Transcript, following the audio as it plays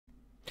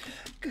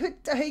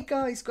Good day,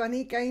 guys.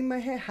 Granny Gamer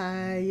here.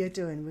 Hey, you're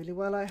doing really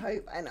well, I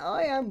hope. And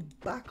I am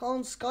back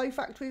on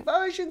Skyfactory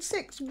version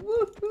 6.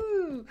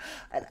 Woohoo!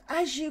 And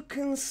as you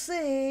can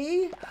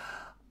see,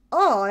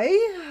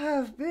 I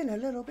have been a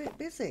little bit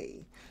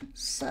busy.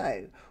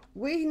 So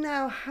we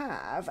now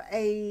have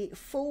a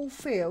full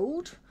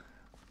field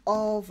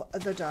of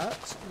the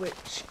dirt,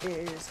 which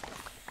is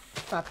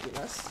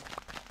fabulous.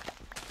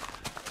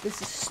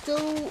 This is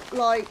still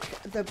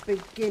like the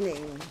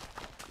beginning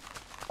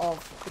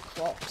of the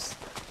crops.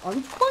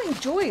 I'm quite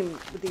enjoying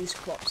these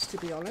crops, to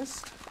be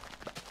honest.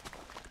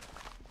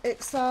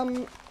 It's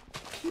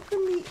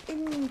keeping me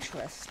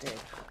interested.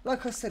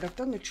 Like I said, I've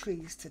done the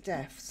trees to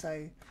death,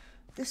 so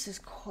this is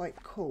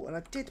quite cool. And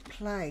I did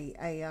play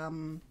a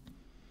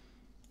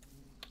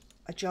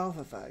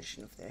Java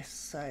version of this,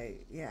 so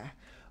yeah.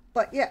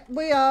 But yeah,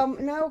 we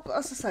now,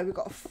 as I say, we've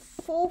got a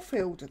full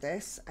field of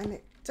this, and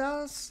it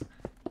does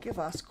give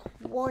us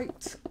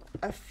quite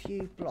a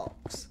few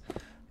blocks.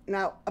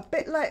 Now, a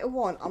bit later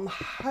on, I'm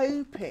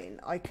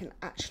hoping I can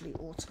actually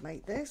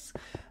automate this.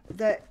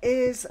 There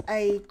is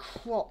a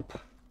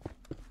crop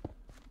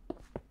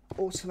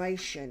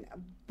automation,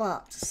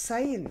 but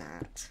saying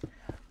that,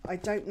 I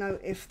don't know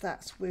if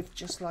that's with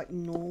just like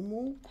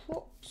normal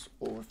crops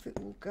or if it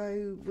will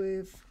go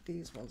with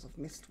these ones. I've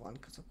missed one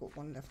because I've got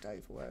one left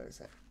over. Where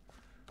is it?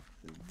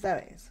 There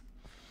it is.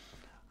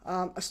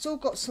 I've still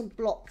got some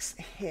blocks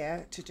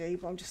here to do,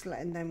 but I'm just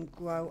letting them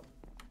grow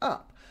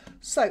up.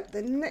 So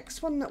the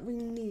next one that we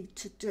need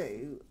to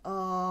do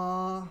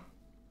are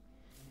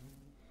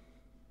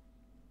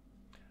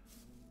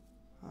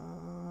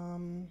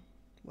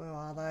where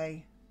are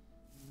they?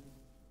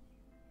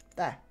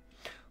 There,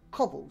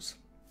 cobbles.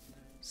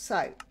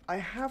 So I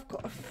have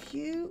got a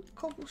few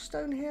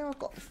cobblestone here. I've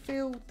got the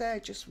field there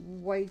just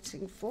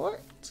waiting for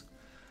it.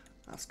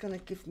 That's going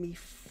to give me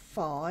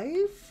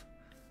 5.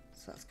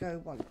 So let's go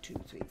 1, 2,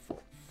 3, 4,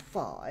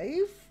 5.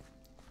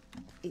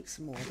 Eat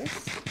some more of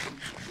this.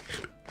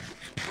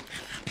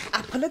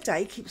 Apple a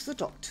day keeps the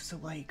doctors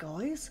away,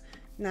 guys.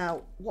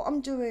 Now, what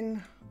I'm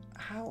doing,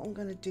 how I'm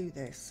going to do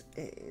this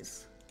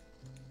is,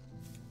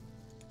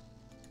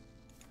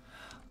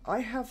 I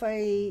have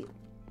a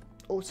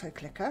auto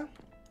clicker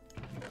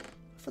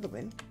for the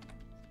win.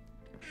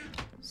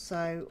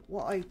 So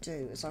what I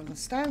do is I'm going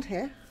to stand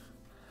here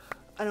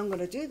and I'm going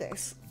to do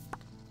this.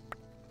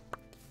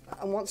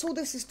 And once all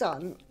this is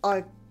done,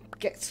 I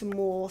get some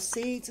more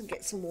seeds and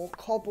get some more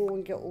cobble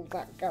and get all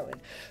that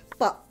going.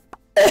 But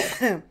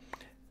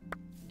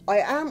I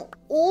am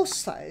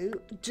also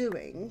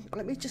doing,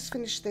 let me just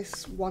finish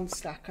this one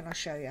stack and I'll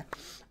show you.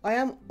 I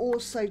am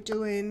also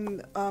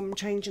doing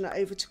changing it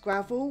over to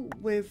gravel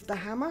with the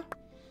hammer.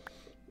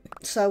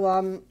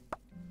 So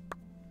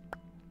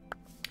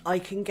I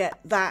can get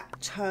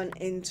that turned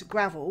into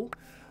gravel,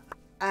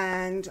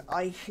 and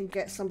I can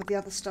get some of the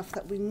other stuff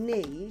that we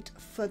need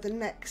for the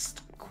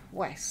next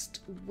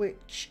quest,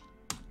 which,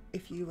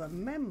 if you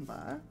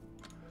remember,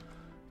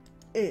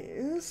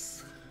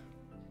 is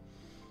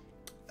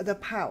the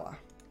power.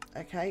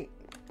 Okay,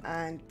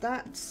 and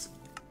that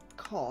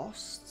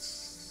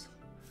costs,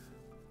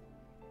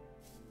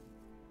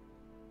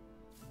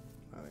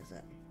 where is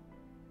it?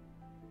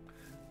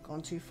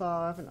 Gone too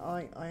far, haven't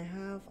I? I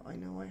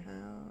know I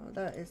have.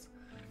 There it is.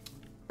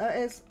 There it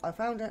is. I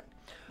found it.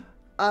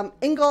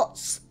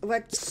 Ingots,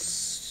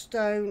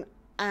 redstone,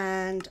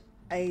 and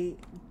a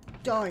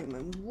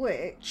diamond,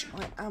 which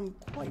I am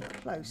quite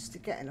close to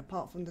getting,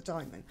 apart from the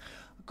diamond.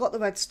 I've got the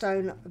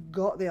redstone,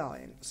 got the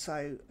iron,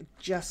 so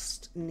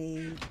just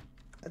need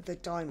the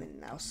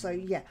diamond now. So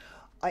yeah,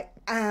 I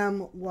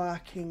am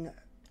working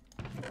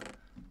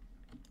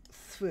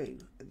through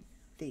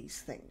these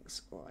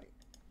things. Right.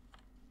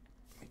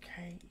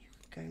 Okay, you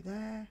can go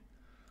there.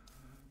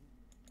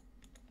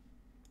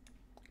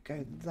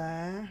 Go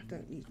there.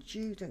 Don't need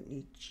you, don't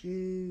need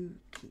you.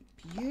 Keep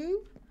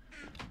you.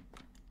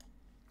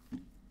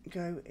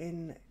 Go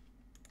in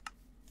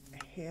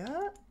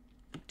here.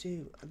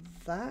 Do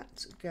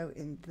that. Go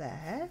in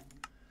there.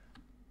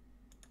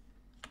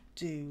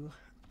 Do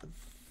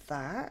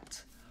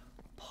that.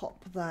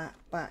 Pop that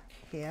back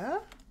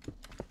here.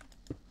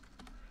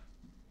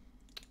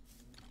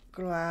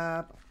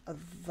 Grab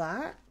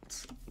that.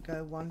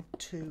 Go 1,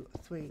 2,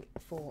 3,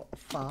 4,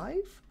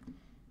 5.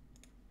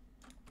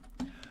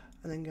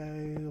 And then go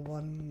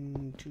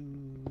 1,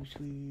 2,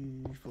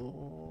 3,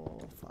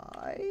 4,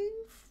 5.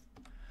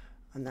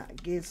 And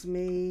that gives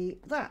me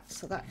that.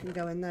 So that can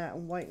go in there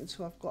and wait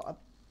until I've got a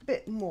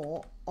bit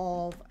more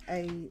of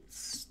a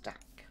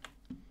stack.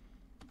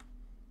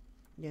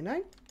 You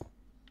know?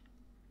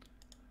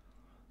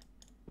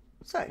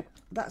 So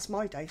that's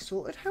my day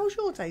sorted. How's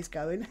your days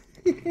going?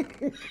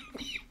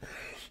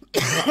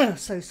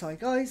 So sorry,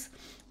 guys.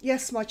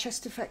 Yes, my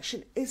chest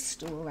infection is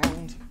still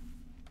around.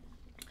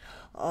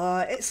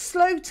 It's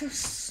slow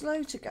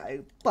to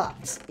go,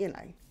 but you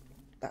know,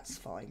 that's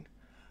fine.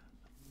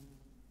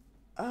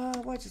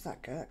 Where does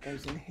that go? That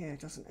goes in here,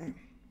 doesn't it?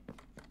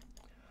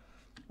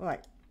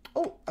 Right.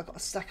 Oh, I've got a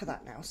stack of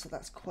that now, so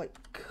that's quite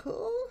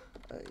cool.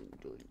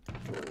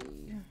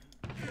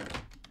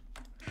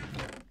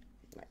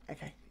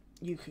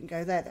 you can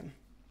go there then.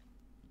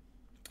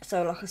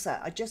 So like I said,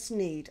 I just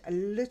need a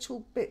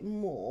little bit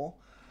more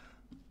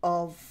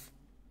of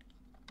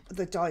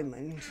the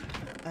diamond,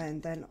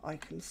 and then I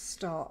can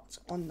start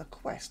on the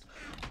quest.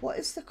 What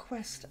is the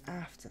quest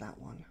after that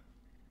one?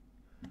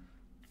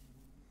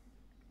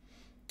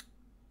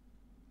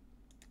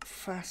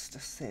 Faster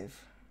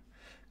sieve.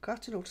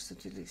 Craft an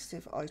alternatively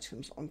sieve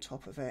items on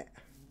top of it,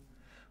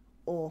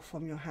 or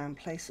from your hand.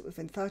 Place it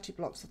within 30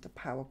 blocks of the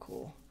power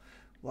core.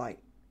 Right.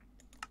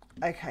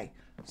 Okay.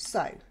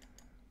 So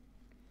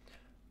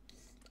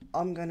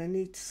I'm going to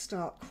need to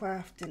start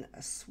crafting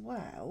as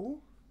well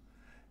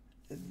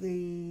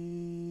the,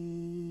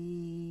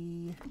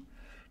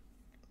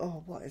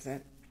 oh, what is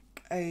it?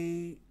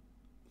 A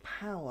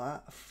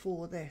power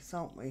for this,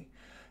 aren't we?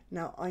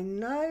 Now, I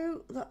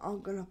know that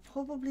I'm going to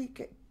probably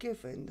get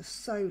given the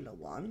solar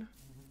one.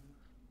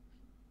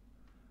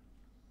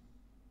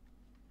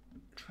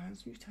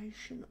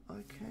 Transmutation,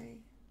 okay.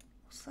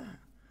 What's that?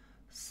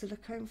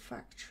 Silicone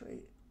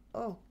factory.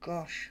 Oh,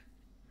 gosh.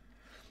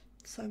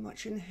 So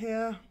much in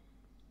here.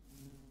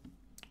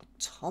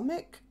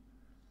 Atomic.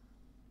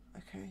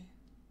 Okay.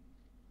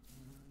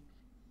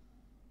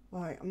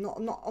 Right, I'm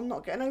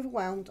not getting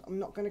overwhelmed. I'm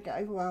not going to get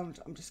overwhelmed.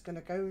 I'm just going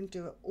to go and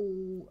do it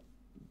all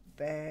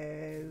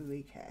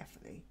very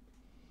carefully.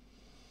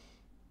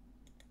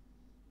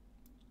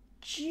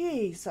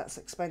 Jeez, that's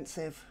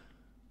expensive.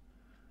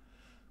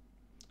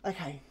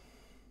 Okay.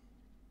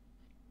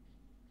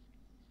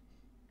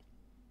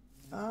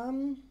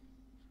 Oh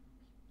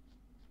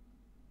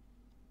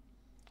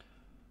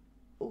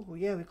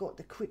yeah, we've got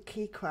the quick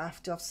key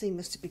craft. I've seen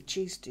Mr. Big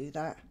Cheese do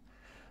that,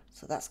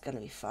 so that's going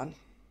to be fun.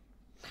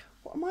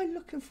 What am I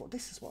looking for?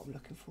 This is what I'm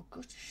looking for.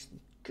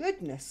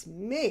 Goodness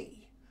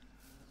me.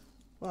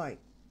 Right.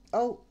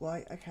 Oh,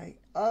 right. Okay.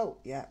 Oh,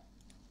 yeah.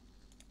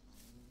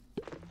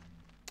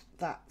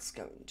 That's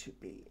going to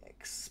be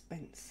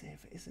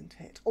expensive, isn't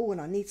it? Oh,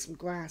 and I need some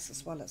grass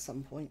as well at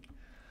some point.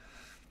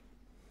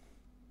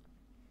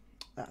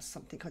 That's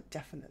something I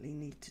definitely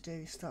need to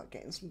do. Start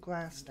getting some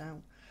grass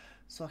down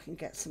so I can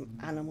get some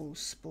animals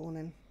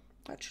spawning.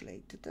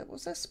 Actually,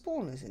 was there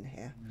spawners in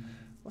here?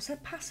 Was there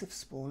passive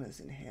spawners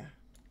in here?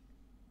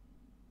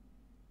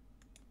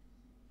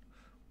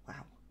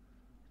 Wow.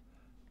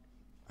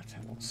 I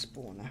don't want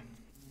spawner.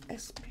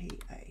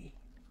 SPA.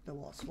 There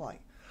was,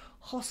 right.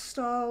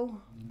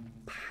 Hostile,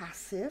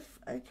 passive,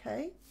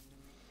 okay.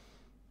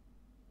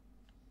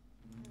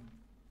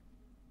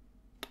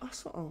 I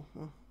saw, oh,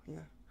 yeah.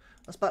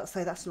 I was about to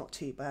say that's not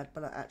too bad,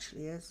 but it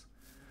actually is.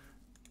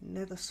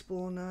 Nether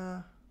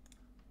spawner,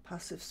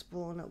 passive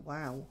spawner,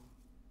 wow.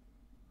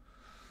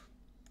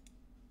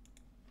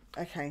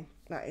 Okay,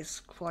 that is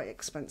quite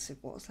expensive.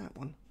 What was that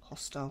one?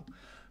 Hostile.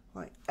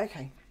 Right,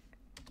 okay.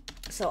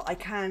 So I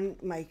can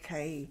make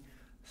a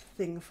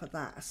thing for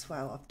that as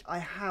well. I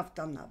have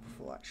done that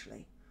before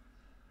actually.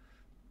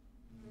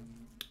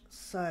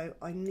 So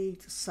I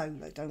need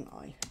solar, don't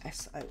I?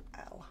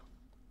 S-O-L.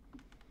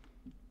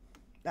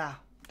 Ah,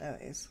 there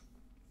it is.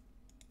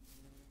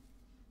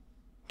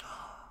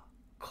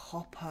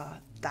 Copper,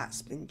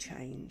 that's been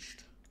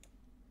changed.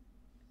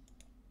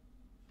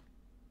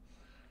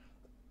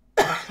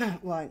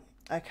 Right,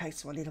 okay,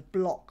 so I need a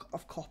block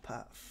of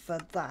copper for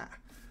that.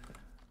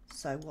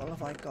 So what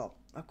have I got?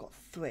 I've got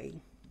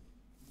 3.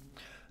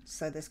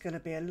 So there's going to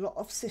be a lot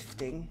of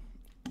sifting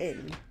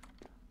in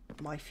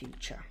my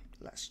future.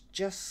 Let's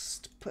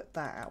just put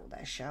that out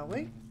there, shall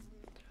we?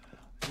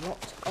 A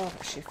lot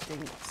of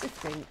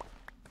sifting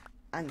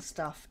and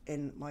stuff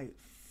in my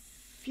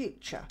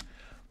future.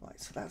 Right,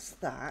 so that's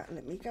that.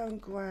 Let me go and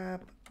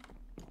grab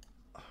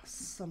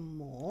some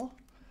more.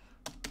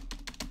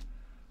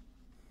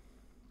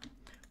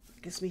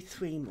 It gives me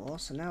 3 more,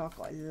 so now I've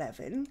got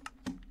 11.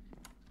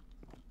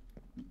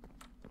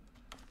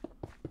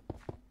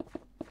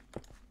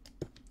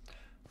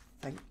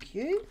 Thank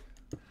you.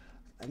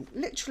 And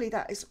literally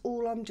that is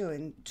all I'm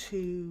doing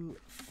to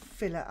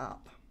fill it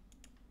up.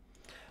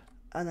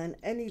 And then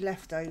any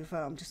leftover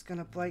I'm just going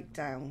to break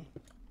down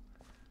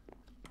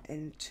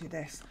into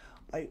this.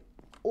 I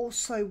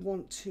also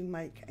want to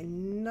make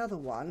another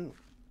one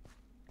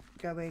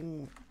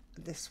going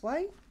this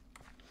way.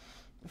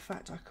 In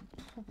fact, I could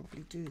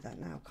probably do that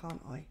now,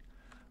 can't I?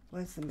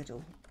 Where's the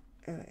middle?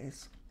 Here it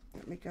is.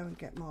 Let me go and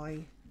get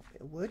my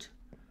bit of wood.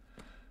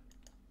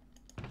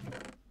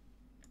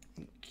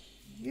 Thank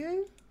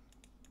you.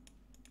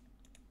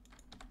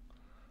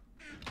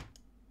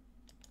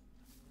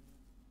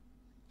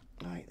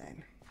 Right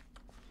then.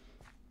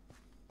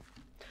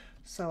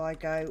 So I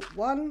go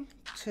 1,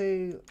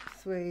 2,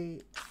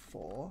 3,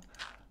 4,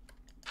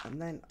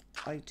 and then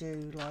I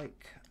do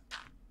like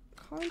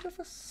kind of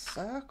a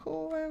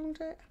circle around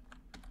it.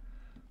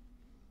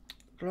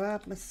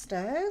 Grab my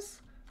stairs,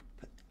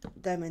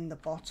 put them in the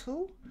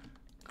bottle,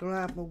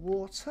 grab my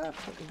water,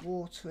 put the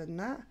water in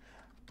that,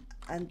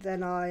 and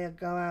then I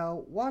go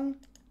out 1,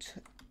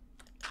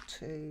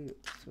 2,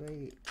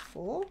 3,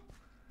 4,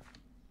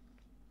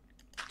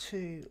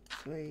 2,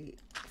 3,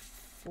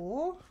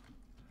 4,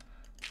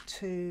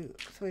 2,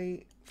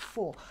 3,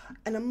 4.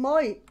 And I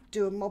might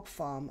do a mob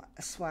farm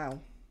as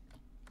well.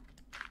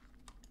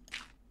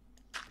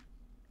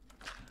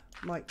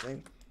 Might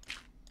do.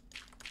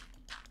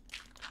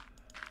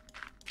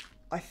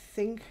 I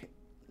think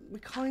we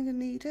kind of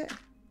need it.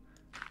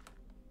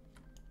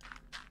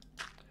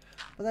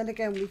 But then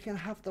again, we can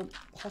have the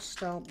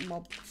hostile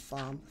mob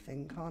farm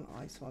thing, can't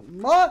I? So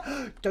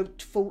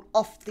don't fall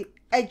off the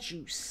edge,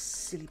 you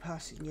silly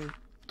person, you.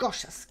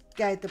 Gosh, that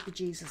scared the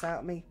bejesus out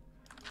of me.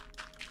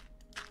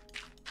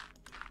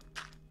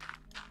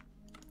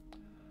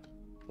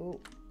 Oh.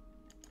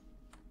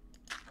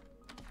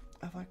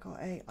 Have I got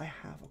a? I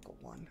have. I've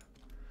got one.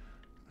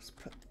 Let's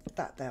put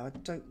that there. I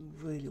don't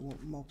really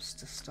want mobs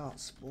to start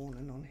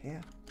spawning on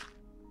here.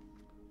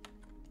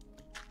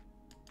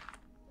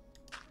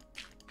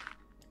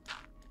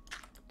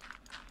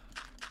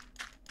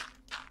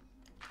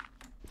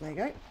 There you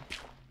go.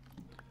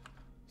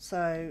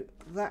 So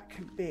that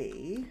could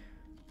be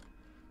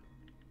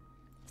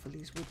for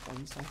these wood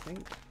ones, I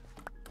think.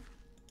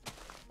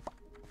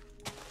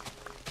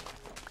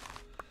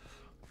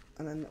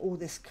 And then all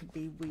this could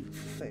be wheat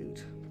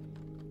food.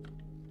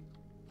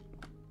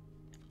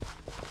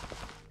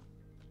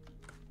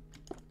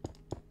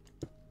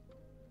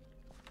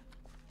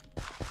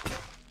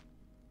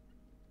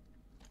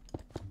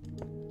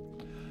 So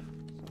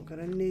I'm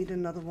going to need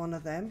another one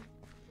of them.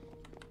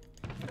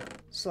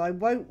 So I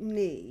won't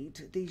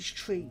need these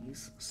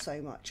trees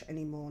so much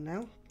anymore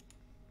now.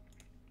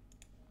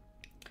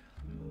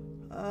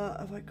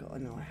 Have I got? Oh,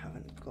 no, I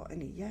haven't got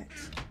any yet.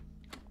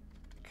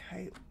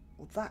 Okay,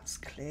 well that's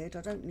cleared.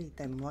 I don't need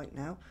them right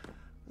now.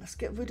 Let's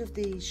get rid of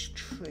these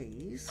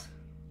trees.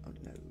 Oh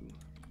no.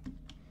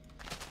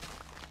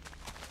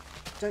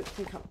 Don't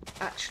think I'm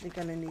actually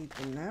going to need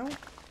them now.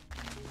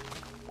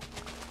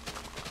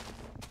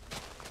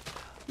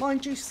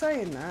 Mind you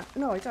saying that,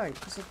 no I don't,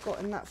 because I've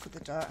gotten that for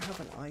the dirt,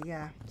 haven't I?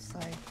 Yeah, so.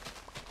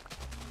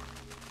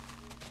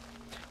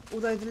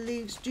 Although the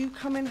leaves do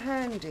come in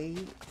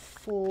handy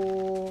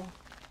for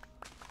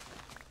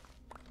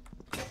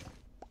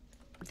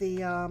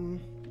the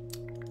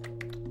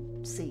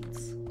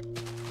seeds.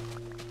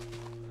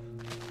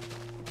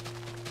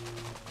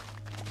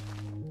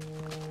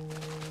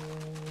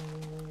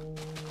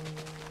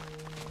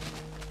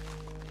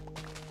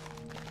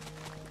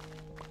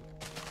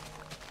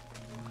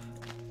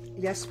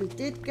 Yes, we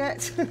did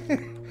get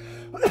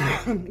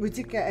we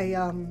did get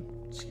a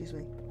excuse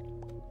me,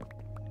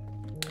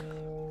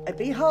 a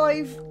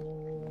beehive.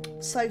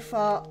 So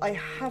far I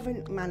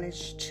haven't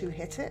managed to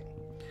hit it,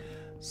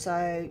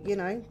 so you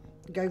know,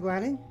 go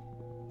granny.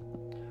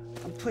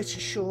 I'm pretty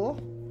sure,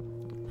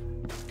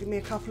 give me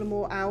a couple of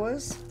more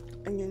hours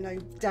and you know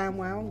damn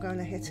well I'm going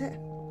to hit it.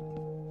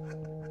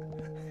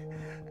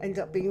 End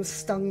up being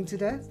stung to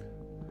death.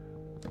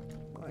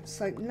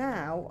 So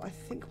now I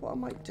think what I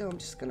might do, I'm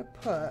just going to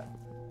put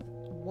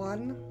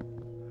one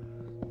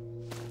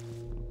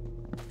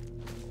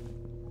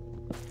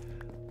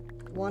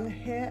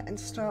here and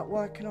start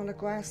working on a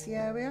grassy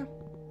area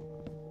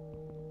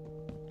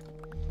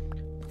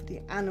for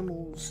the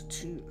animals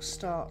to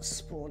start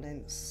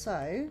spawning.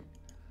 So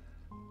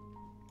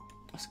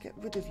let's get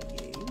rid of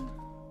you.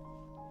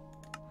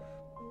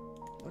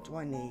 What do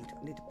I need?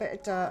 I need a bit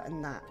of dirt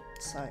and that.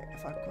 So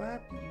if I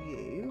grab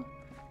you,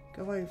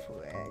 go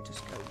over it,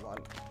 just go 1,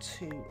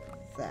 2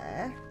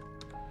 there.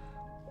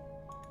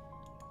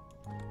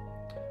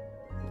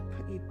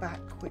 Put you back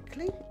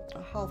quickly.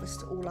 I'll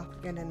harvest it all up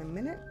again in a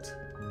minute.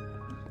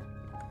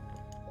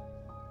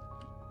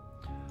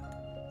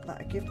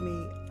 That'll give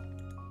me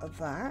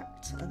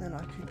that, and then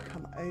I can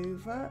come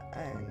over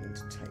and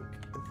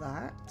take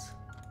that.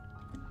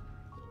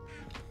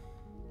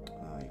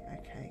 Right,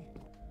 okay.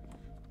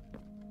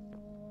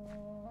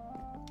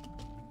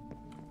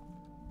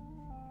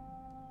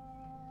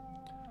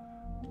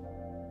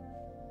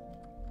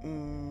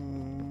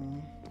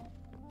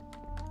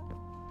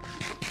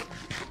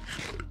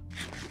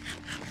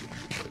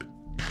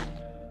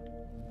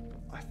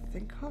 I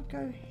think I'll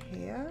go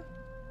here.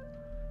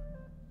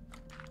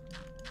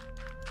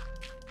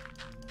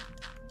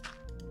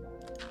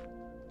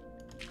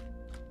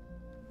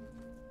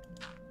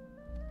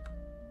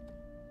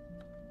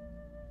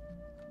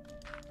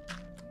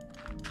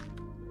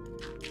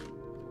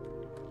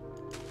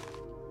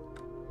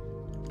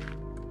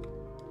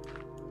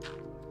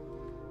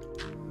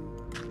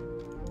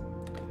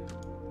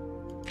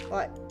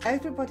 Right,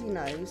 everybody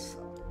knows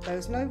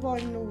there's no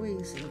rhyme nor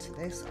reason to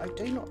this. I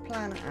do not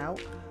plan it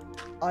out.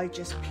 I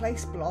just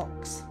place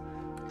blocks,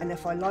 and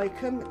if I like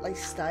them, they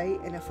stay,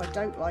 and if I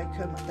don't like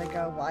them, they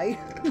go away.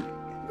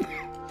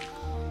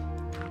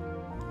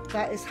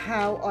 That is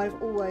how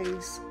I've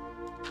always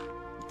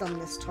done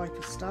this type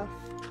of stuff.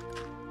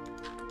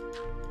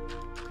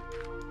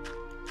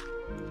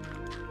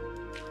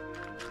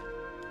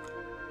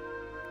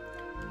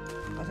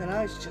 I don't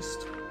know, it's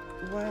just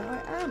where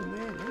I am,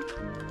 really.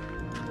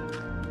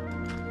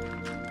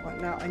 Right,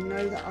 now I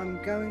know that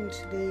I'm going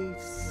to need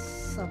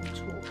some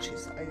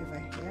torches over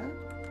here.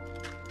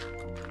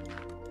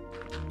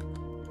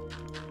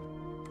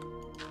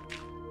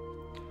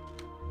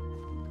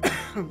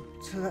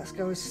 So let's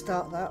go and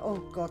start that. Oh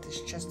god,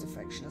 this chest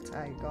infection, I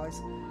tell you guys.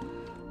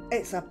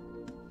 It's a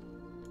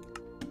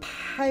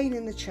pain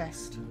in the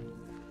chest.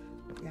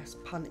 Yes,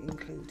 pun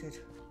included.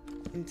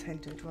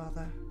 Intended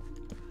rather.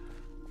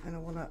 And I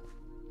want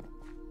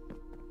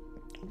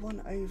one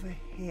over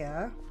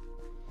here.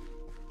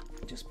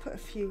 Just put a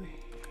few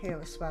here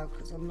as well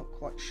because I'm not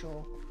quite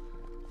sure.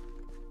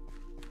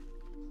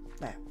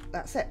 There,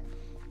 that's it.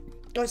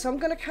 Right, so I'm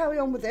going to carry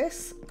on with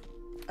this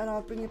and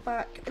I'll bring you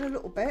back in a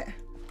little bit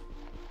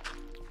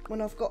when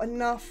I've got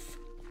enough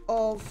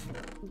of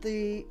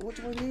the, what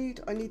do I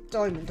need? I need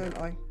diamond, don't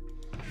I?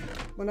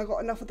 When I got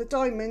enough of the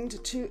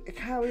diamond to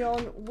carry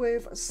on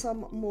with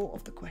some more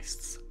of the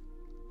quests.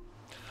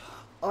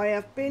 I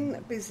have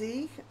been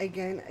busy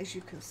again, as you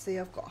can see.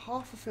 I've got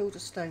half a field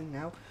of stone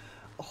now,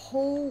 a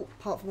whole,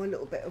 apart from a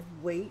little bit of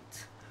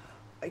wheat.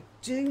 I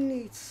do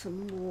need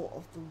some more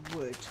of the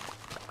wood,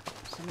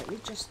 so let me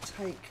just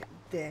take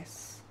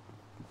this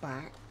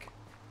back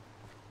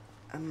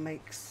and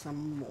make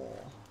some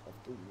more of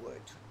the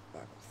wood.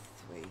 I've got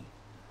 3.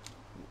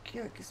 Okay,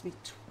 that gives me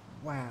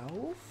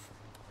 12.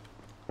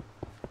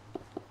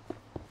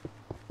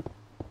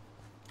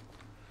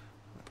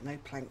 No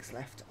planks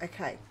left.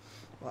 Okay,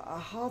 well, I'll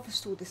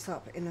harvest all this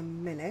up in a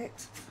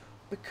minute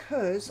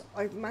because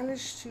I've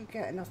managed to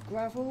get enough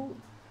gravel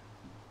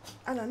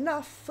and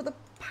enough for the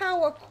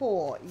power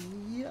core.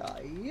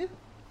 Yay!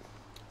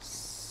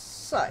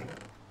 So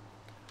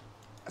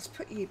let's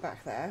put you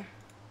back there,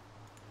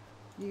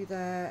 you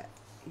there,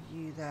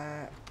 you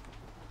there,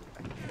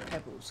 and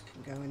pebbles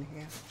can go in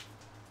here.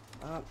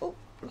 Oh,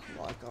 look at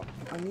what I got.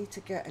 I need to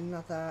get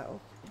another. Oh,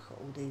 look at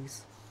all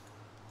these.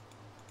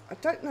 I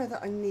don't know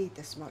that I need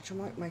this much. I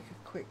might make a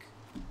quick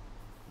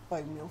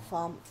bone meal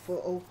farm for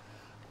all.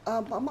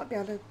 But I might be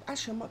able to,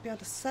 actually I might be able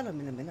to sell them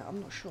in a minute. I'm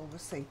not sure, we'll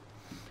see.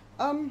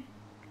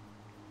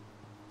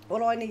 What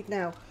do I need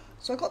now?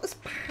 So I've got this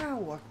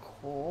power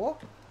core.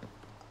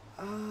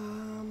 I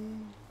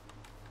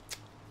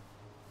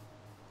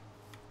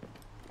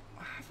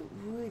haven't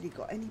really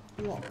got any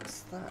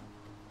blocks that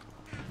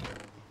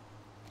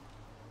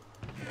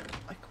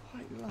I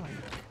quite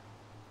like.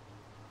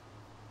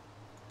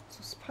 So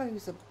I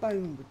suppose a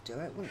bone would do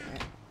it, wouldn't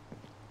it? I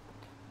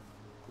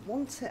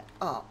want it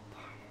up.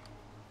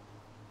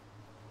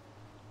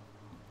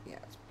 Yeah,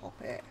 let's pop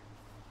it.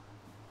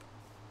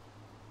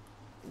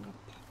 I'm going to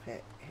pop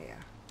it here.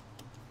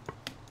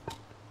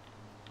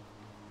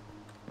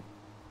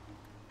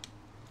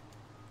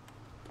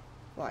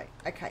 Right,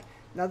 okay.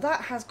 Now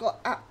that has got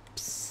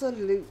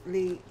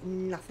absolutely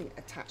nothing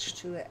attached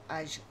to it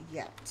as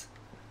yet,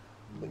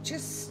 which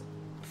is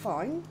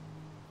fine.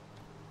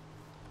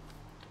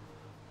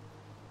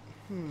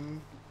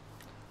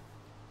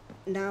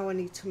 Now I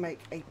need to make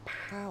a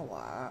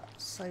power,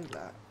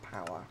 solar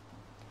power.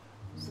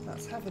 So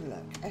let's have a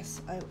look.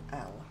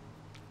 SOL.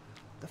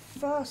 The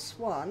first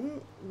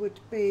one would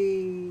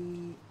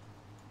be,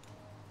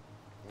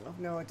 I've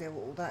no idea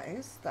what all that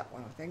is. That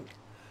one, I think.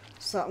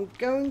 So I'm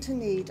going to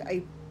need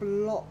a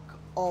block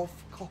of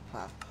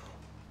copper,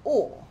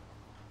 or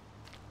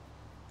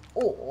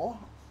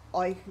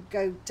I could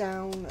go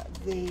down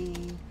the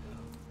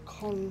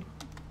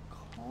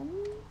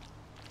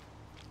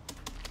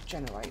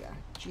generator,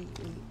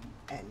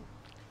 G-E-N.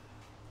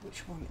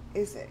 Which one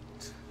is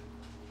it?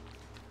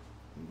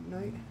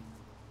 No.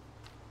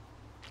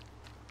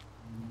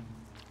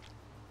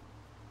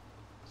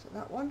 So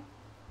that one?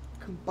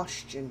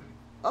 Combustion.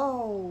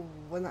 Oh,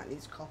 well that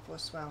needs copper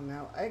as well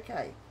now.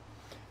 Okay.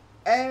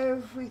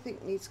 Everything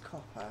needs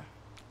copper.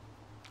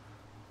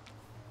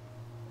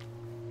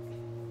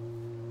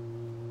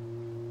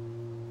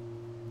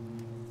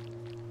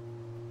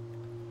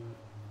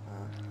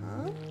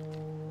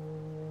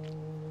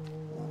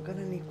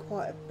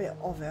 Quite a bit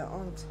of it,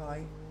 aren't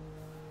I?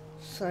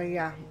 So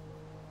yeah,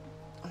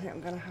 I think I'm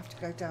going to have to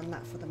go down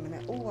that for the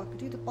minute. Oh, I could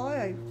do the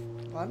bio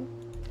one.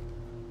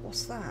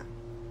 What's that?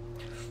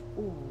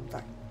 Oh,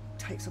 that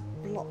takes a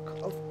block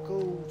of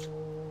gold,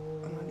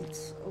 and I need.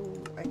 Oh,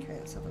 okay,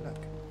 let's have a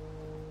look.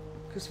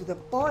 Because with the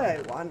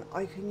bio one,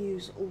 I can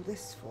use all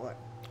this for it.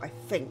 I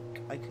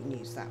think I can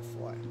use that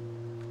for it.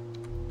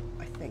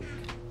 I think.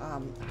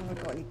 Have I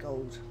got any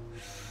gold?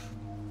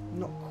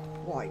 Not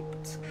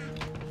quite.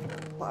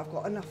 But I've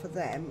got enough of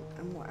them,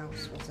 and what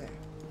else was it?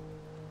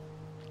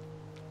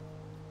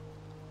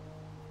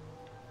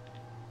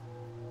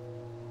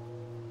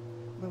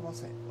 Where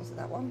was it? Was it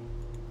that one?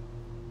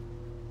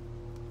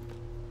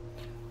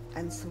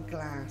 And some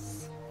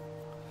glass.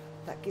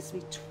 That gives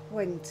me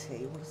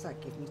 20. What does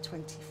that give me?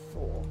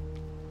 24.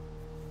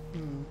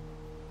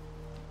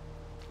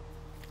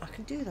 I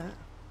can do that.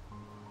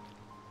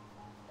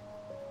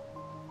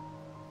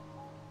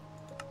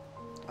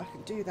 I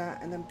can do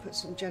that and then put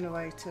some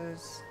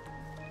generators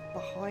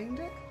behind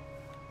it,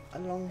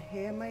 along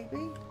here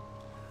maybe.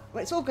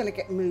 Well, it's all going to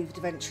get moved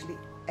eventually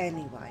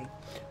anyway.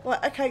 Right,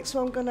 okay,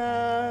 so I'm going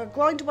to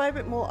grind away a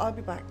bit more. I'll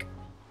be back.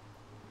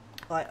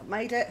 Right, I've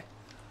made it.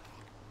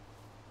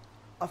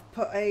 I've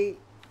put a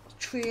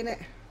tree in it,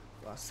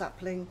 well, a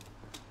sapling.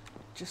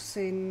 Just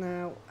seeing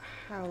now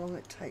how long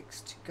it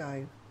takes to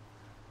go.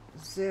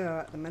 0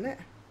 at the minute.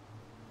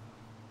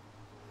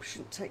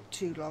 Shouldn't take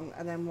too long,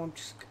 and then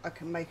I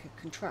can make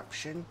a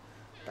contraption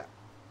that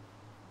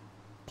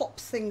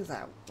pops things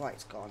out. Right,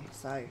 it's gone.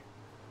 So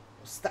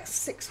that's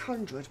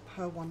 600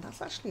 per one.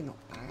 That's actually not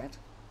bad.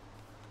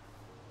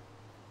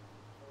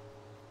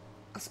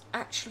 That's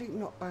actually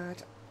not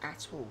bad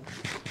at all.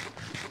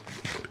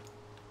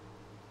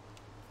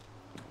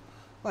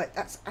 Right,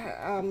 that's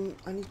I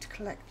need to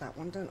collect that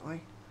one, don't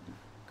I?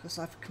 Because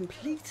I've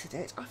completed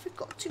it. I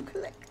forgot to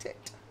collect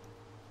it.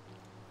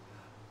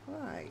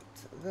 Right,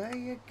 there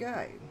you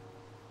go.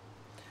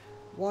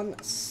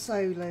 One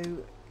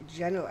solo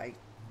generator.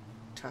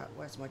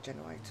 Where's my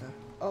generator?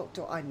 Oh,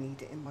 do I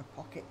need it in my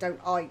pocket? Don't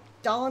I?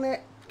 Darn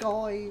it,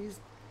 guys.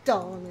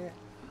 Darn it.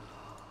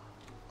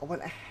 I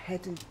went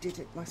ahead and did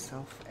it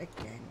myself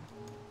again.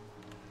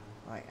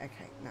 Right,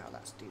 okay, now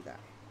let's do that.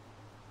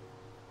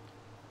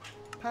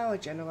 Power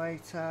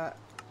generator,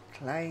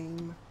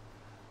 claim,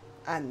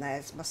 and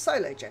there's my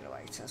solo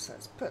generator. So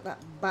let's put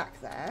that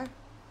back there.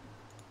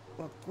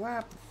 We'll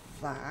grab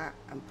that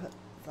and put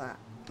that.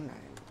 No,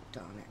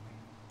 darn it.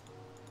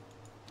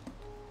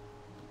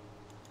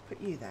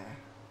 Put you there.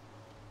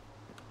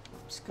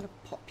 I'm just going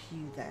to pop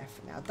you there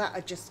for now.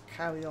 That'll just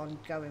carry on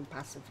going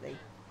passively.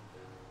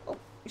 Oh,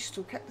 you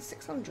still kept the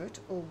 600?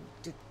 Or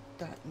did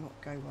that not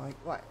go right?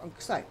 Right,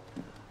 so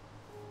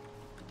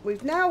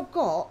we've now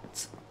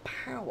got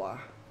power,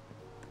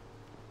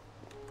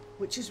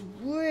 which is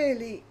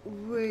really,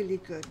 really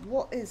good.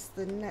 What is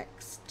the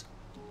next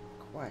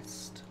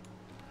quest?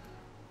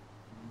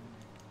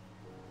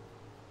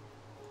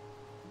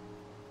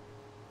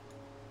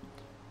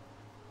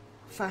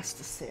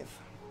 Faster sieve.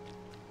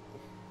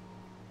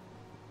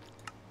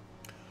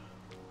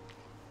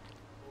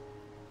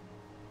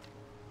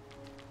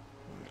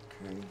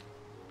 Okay.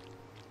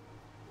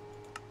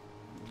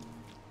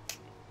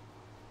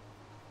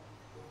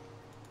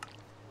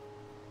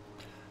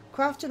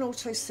 Craft an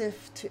auto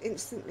sieve to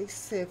instantly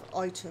sieve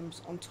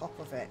items on top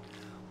of it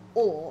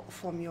or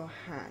from your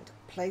hand.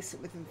 Place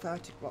it within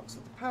 30 blocks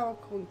of the power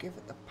core and give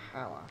it the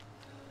power.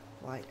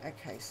 Right,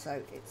 okay,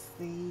 so it's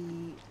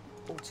the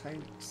auto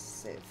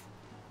sieve.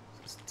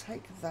 Let's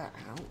take that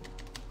out.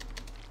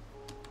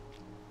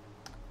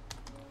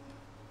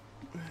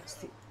 That's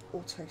the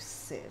auto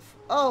sieve.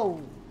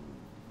 Oh,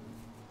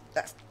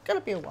 that's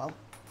gonna be a while.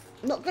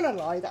 I'm not gonna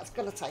lie, that's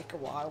gonna take a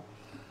while.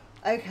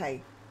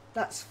 Okay,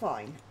 that's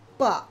fine,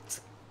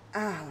 but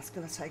that's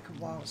gonna take a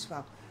while as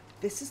well.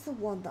 This is the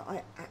one that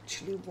I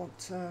actually want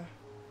to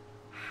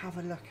have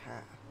a look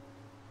at.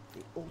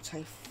 The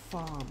auto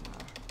farmer.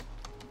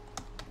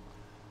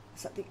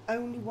 Is that the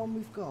only one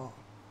we've got?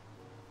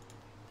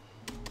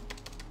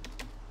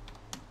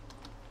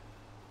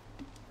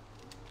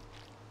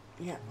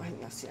 Yeah, I think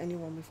that's the only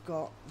one we've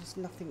got. There's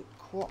nothing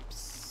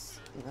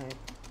crops, no.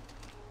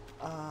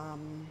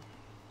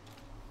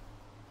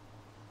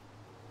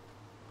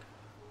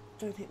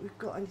 Don't think we've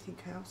got anything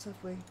else, have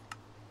we?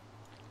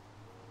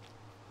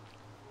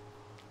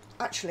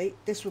 Actually,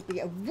 this would be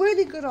a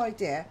really good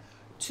idea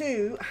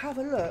to have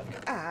a look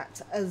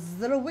at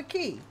the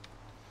wiki.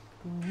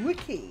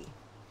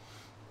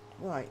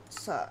 Right,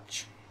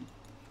 search.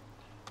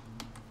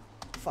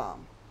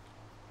 Farm.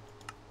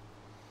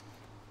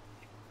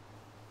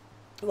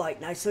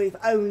 Right, now, so we've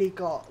only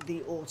got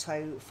the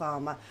auto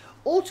farmer.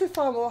 Auto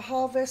farmer will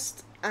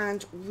harvest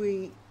and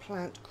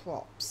replant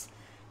crops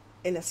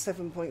in a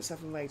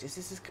 7.7 radius.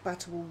 This is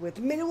compatible with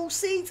mineral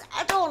seeds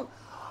add-on.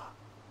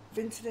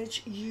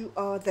 Vatonage, you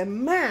are the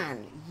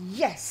man.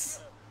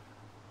 Yes.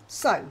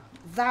 So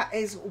that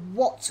is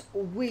what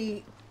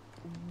we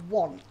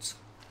want.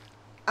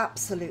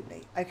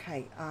 Absolutely.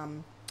 Okay.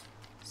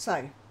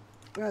 So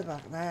go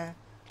back there.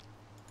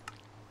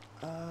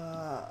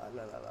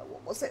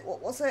 What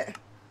was it?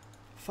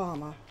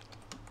 Farmer.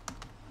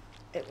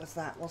 It was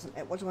that, wasn't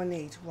it? What do I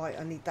need? Right,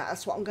 I need that.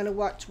 That's what I'm going to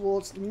work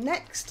towards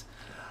next.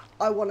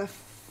 I want to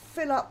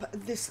fill up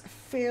this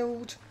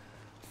field,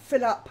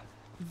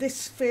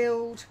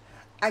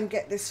 and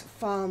get this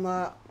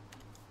farmer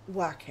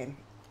working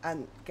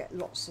and get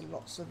lots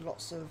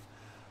of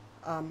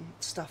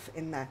stuff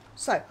in there.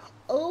 So,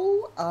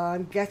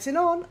 I'm getting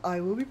on.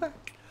 I will be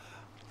back.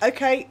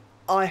 Okay,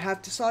 I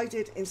have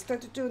decided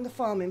instead of doing the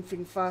farming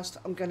thing first,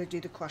 I'm going to do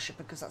the crusher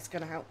because that's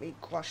going to help me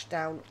crush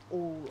down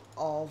all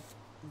of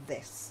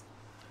this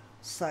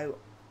so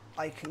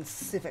I can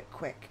sieve it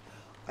quick.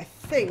 I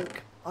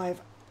think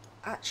I've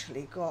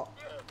actually got,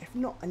 if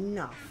not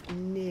enough,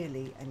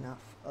 nearly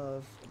enough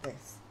of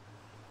this.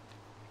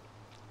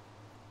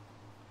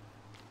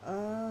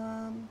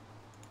 There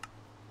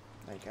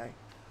you go.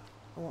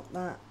 I want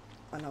that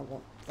and I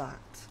want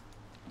that.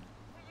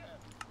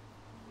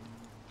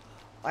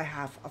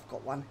 I've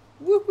got one.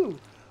 Woohoo!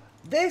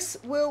 This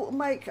will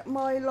make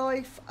my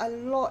life a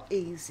lot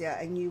easier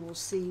and you will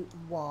see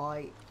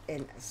why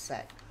in a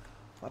sec.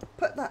 I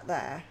put that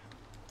there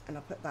and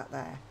I put that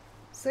there.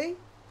 See?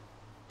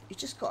 You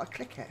just got to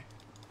click it.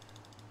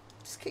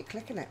 Just keep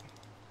clicking it.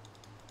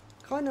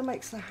 Kind of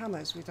makes the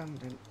hammers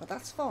redundant, but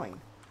that's fine.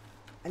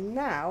 And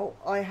now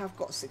I have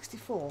got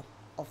 64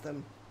 of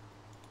them.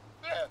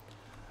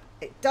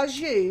 It does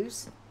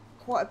use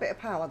quite a bit of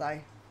power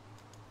though,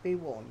 be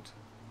warned,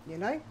 you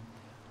know.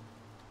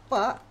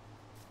 But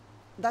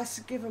that's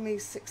giving me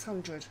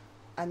 600,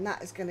 and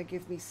that is going to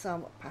give me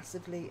some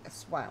passively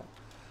as well.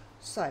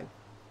 So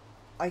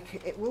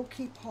it will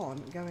keep on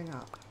going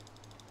up.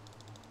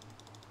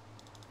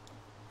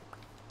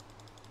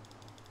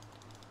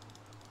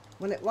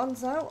 When it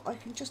runs out, I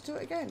can just do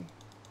it again.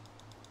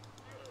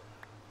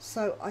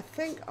 So I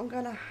think I'm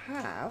going to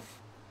have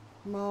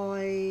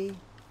my,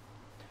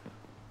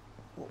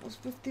 what was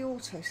with the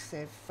auto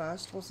sieve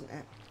first, wasn't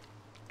it?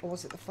 Or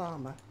was it the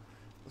farmer?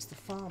 It was the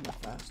farmer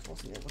first,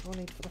 wasn't it? What do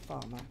I need for the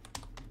farmer?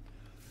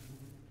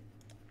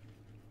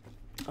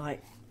 I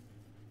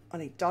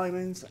need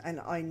diamonds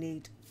and I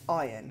need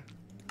iron.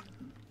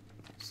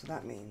 So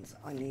that means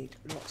I need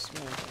lots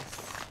more of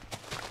this.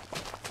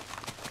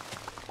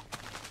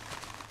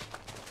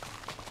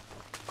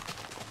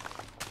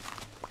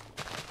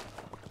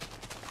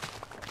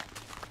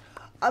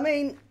 I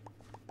mean,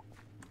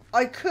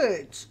 I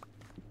could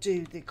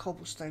do the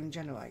cobblestone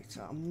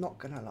generator, I'm not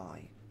going to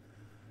lie.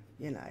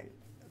 You know,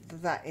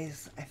 that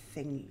is a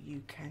thing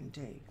you can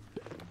do.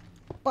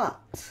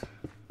 But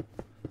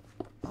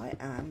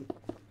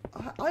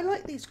I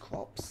like these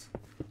crops.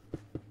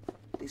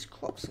 These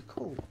crops are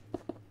cool.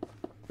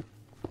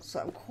 So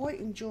I'm quite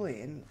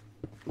enjoying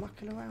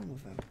mucking around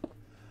with them.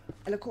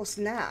 And of course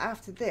now,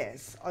 after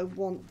this, I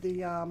want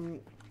the, oh,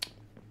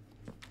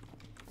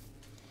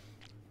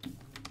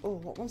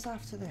 what one's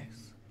after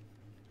this?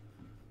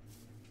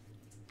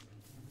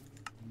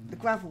 The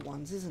gravel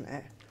ones, isn't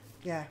it?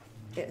 Yeah,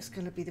 it's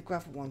going to be the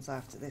gravel ones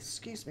after this.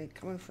 Excuse me,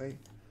 coming through.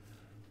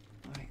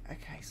 Right,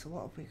 okay, so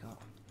what have we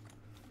got?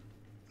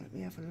 Let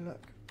me have a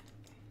look.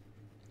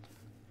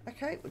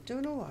 Okay, we're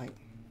doing all right.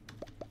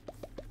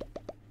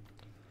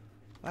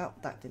 Well,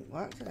 that didn't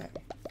work, did it?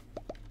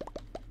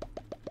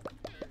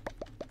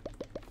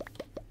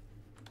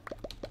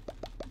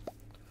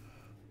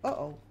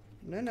 Uh-oh.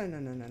 No,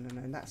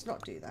 let's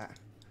not do that.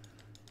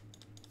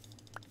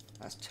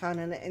 That's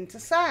turning it into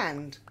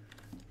sand.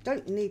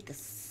 Don't need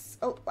this.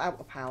 Oh, out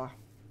of power.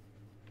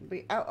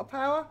 Be out of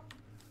power?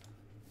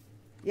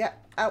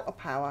 Yep, out of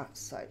power.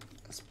 So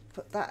let's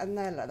put that in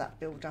there, let that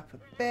build up a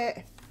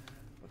bit.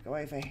 We'll go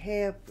over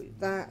here, do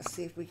that,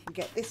 see if we can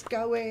get this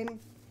going.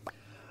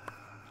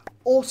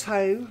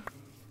 Auto.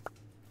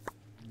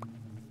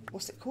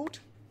 What's it called?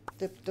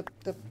 The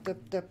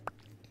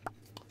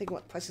thing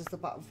what presses the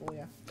button for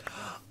you.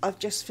 I've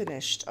just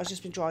finished. I've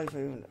just been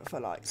driving for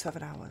like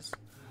 7 hours.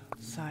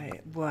 So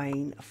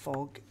brain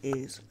fog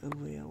is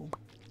real.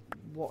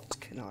 What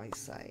can I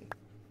say?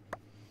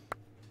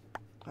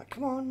 Right,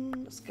 come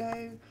on, let's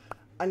go.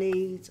 I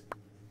need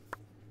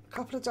a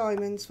couple of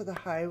diamonds for the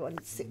hoe. I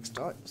need 6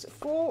 diamonds. Was it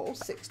 4 or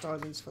 6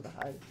 diamonds for the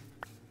hoe?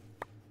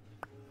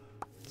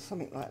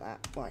 Something like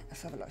that. Right,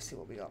 let's have a look, see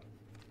what we got.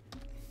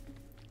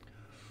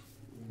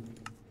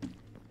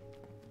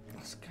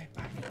 Let's go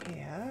back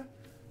here.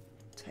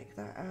 Take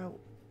that out.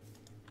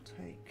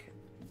 Take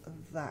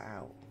that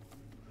out.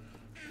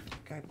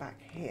 Go back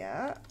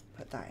here.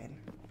 Put that in.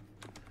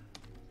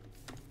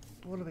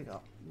 What have we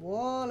got?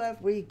 What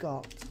have we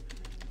got?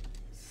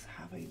 Let's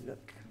have a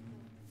look.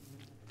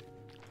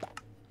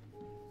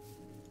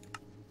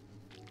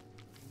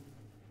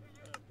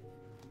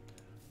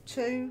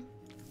 Two,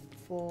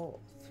 4,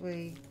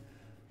 3,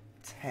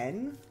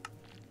 10.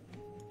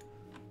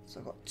 So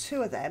I've got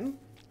 2 of them.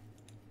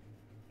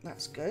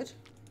 That's good.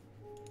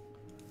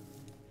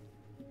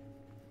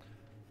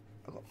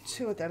 I've got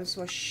 2 of them,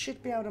 so I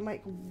should be able to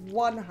make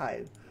 1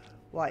 hoe.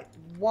 Right,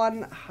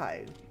 1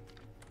 hoe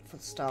for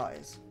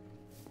starters.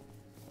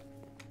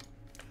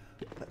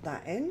 Put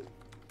that in.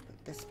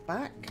 Put this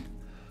back.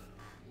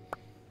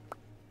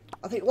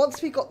 I think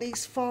once we got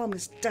these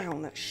farmers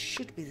down, that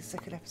should be the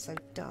 2nd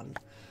episode done.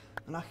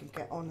 And I can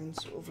get on and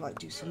sort of like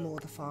do some more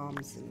of the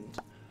farms and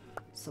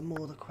some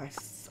more of the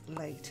quests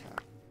later.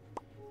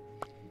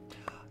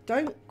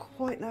 Don't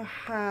quite know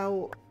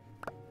how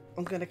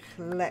I'm going to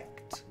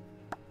collect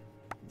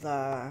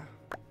the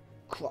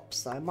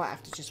crops though. I might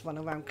have to just run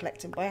around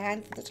collecting by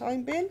hand for the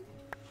time being.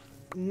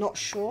 Not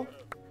sure.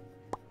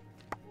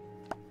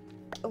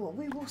 Oh, well,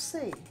 we will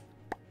see.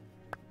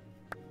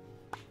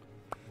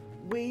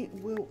 We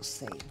will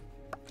see.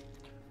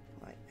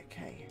 Right,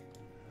 okay.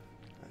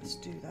 Let's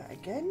do that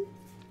again.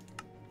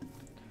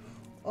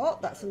 Oh,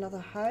 that's another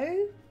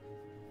hoe.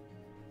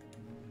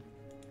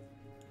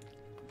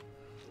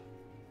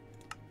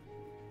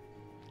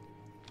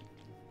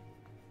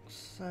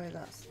 So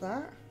that's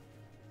that.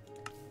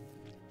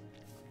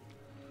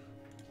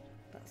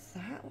 That's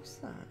that. What's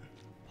that?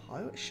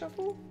 Pirate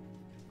shovel?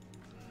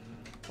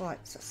 Right,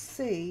 so let's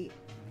see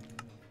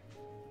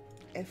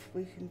if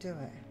we can do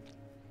it.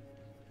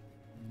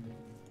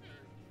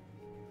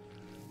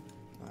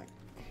 Right.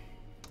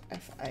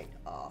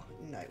 F8R.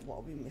 No, what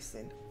are we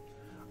missing?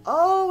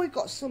 Oh, we've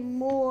got some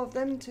more of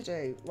them to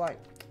do. Right.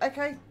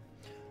 Okay.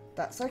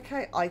 That's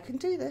okay. I can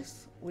do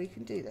this. We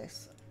can do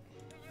this.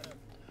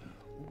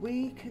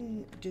 We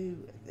can do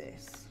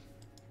this.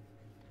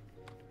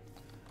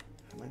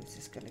 How many is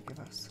this going to give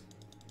us?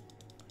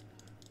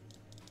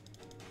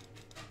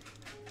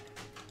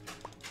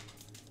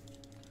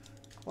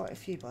 Quite a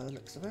few by the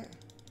looks of it.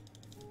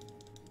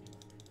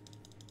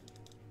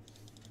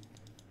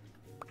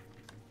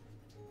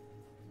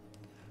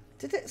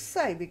 Did it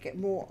say we get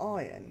more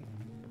iron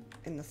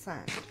in the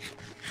sand?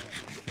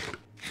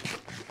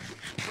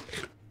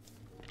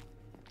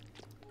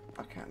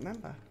 I can't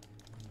remember.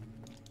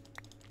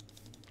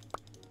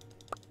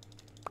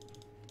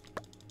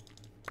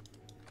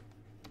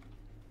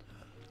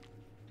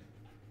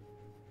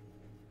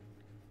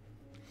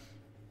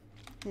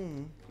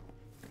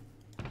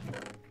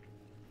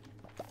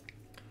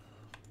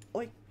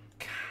 I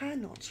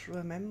cannot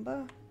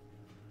remember.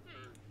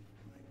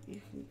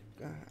 You can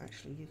go,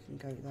 actually you can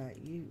go there,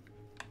 you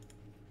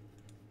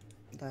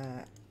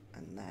there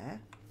and there.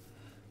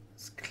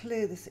 Let's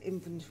clear this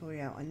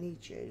inventory out. I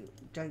need you,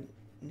 don't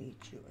need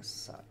you as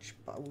such,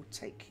 but I will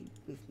take you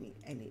with me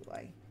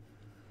anyway.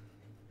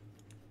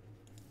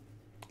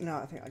 No,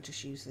 I think I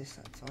just use this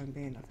at the time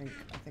being.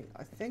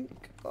 I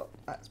think. Oh,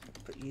 let's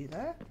put you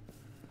there.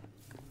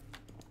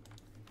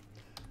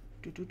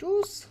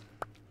 Doo-doo-doos.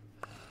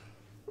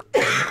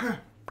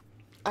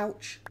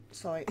 Ouch.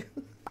 Sorry.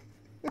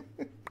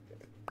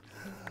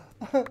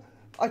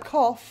 I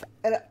cough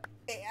and at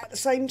the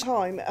same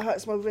time it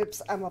hurts my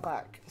ribs and my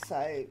back.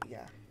 So,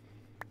 yeah.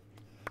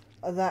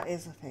 That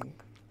is a thing.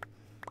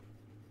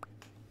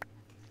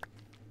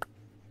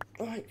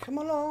 Right, come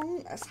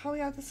along. Let's hurry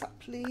this up,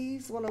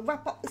 please. I want to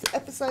wrap up this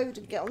episode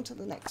and get on to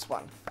the next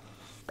one.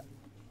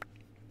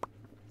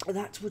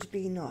 That would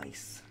be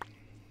nice.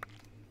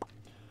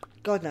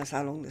 God knows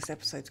how long this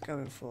episode's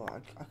going for.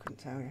 I couldn't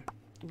tell you.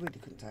 I really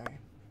couldn't tell you.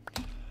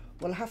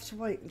 Well, I'll have to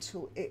wait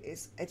until it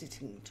is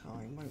editing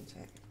time, won't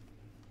it?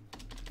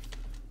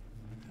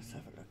 Let's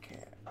have a look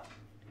here.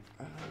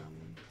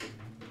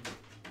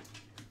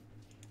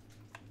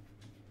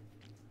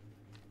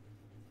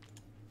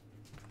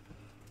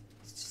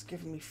 It's just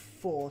giving me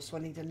 4, so I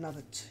need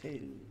another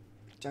 2,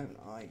 don't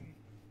I?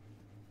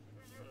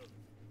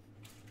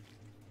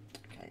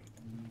 Okay.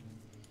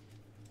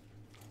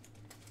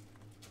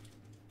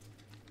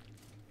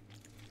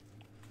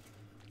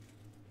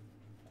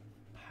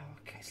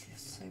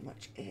 So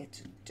much here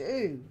to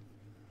do.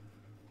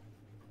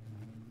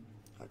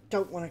 I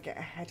don't want to get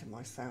ahead of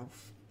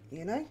myself,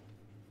 you know?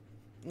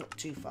 Not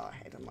too far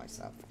ahead of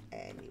myself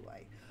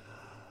anyway.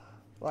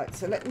 Right,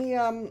 so let me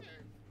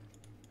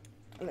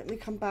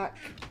come back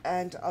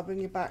and I'll bring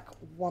you back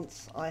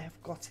once I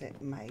have got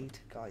it made,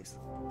 guys.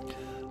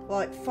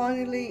 Right,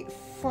 finally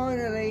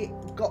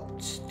got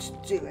to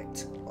do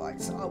it. Right,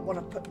 so I want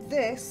to put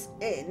this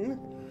in.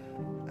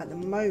 At the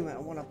moment, I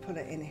want to put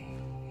it in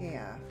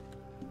here.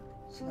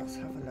 So let's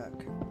have a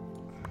look.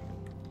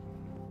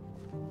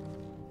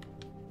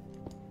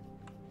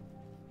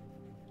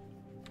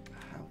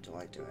 How do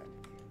I do it?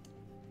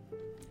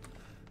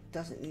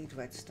 Doesn't need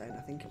redstone. I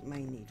think it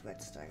may need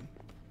redstone.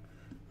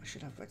 I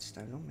should have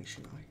redstone on me,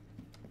 shouldn't I?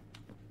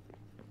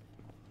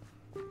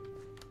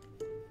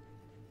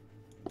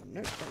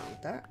 Nope, don't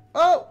need that.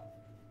 Oh!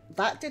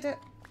 That did it.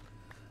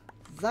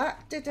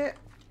 That did it.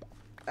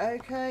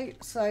 Okay,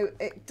 so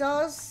it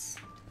does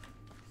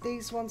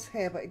these ones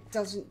here, but it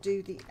doesn't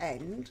do the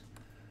end.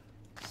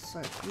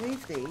 So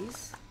move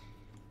these.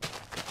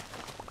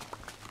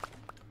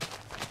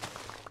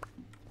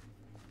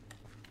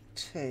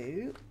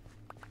 To,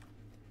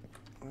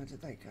 where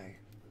did they go?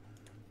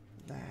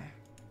 There.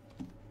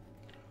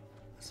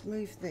 Let's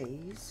move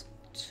these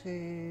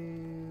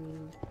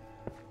to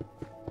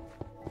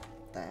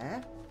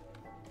there.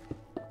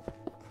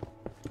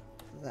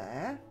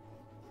 There.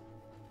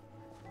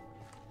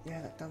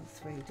 Yeah, that done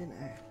 3, didn't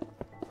it?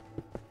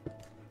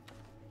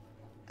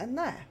 And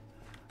there,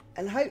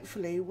 and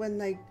hopefully when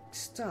they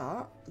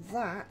start,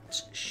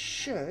 that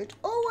should,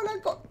 oh, and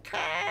I've got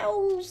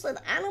cows and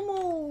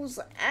animals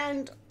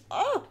and,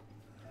 oh,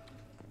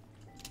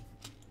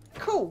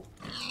 cool.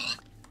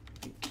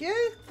 Thank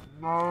you.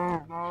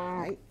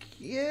 Thank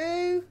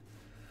you.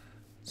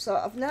 So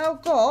I've now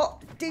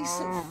got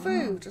decent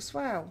food as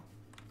well.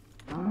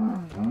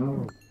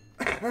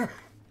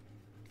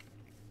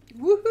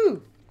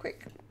 Woohoo,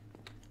 quick.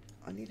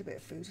 I need a bit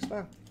of food as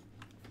well.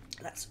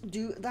 Let's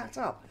do that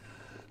up.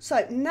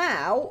 So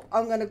now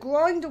I'm going to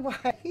grind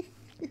away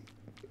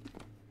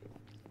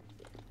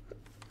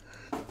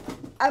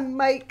and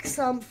make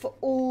some for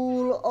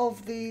all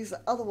of these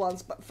other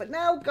ones. But for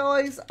now,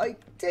 guys, I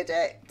did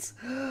it.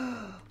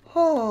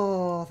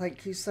 Oh,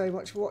 thank you so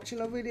much for watching.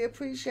 I really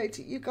appreciate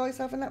it. You guys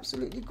have an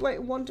absolutely great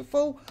and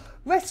wonderful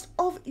rest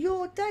of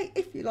your day.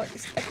 If you like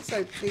this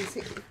episode, please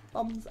hit the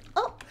thumbs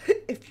up.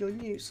 If you're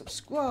new,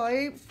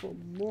 subscribe for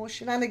more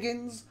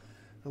shenanigans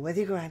with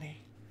your granny.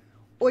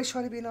 Always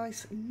try to be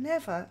nice,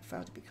 never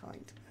fail to be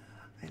kind.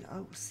 And I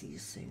will see you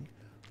soon.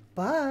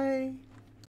 Bye.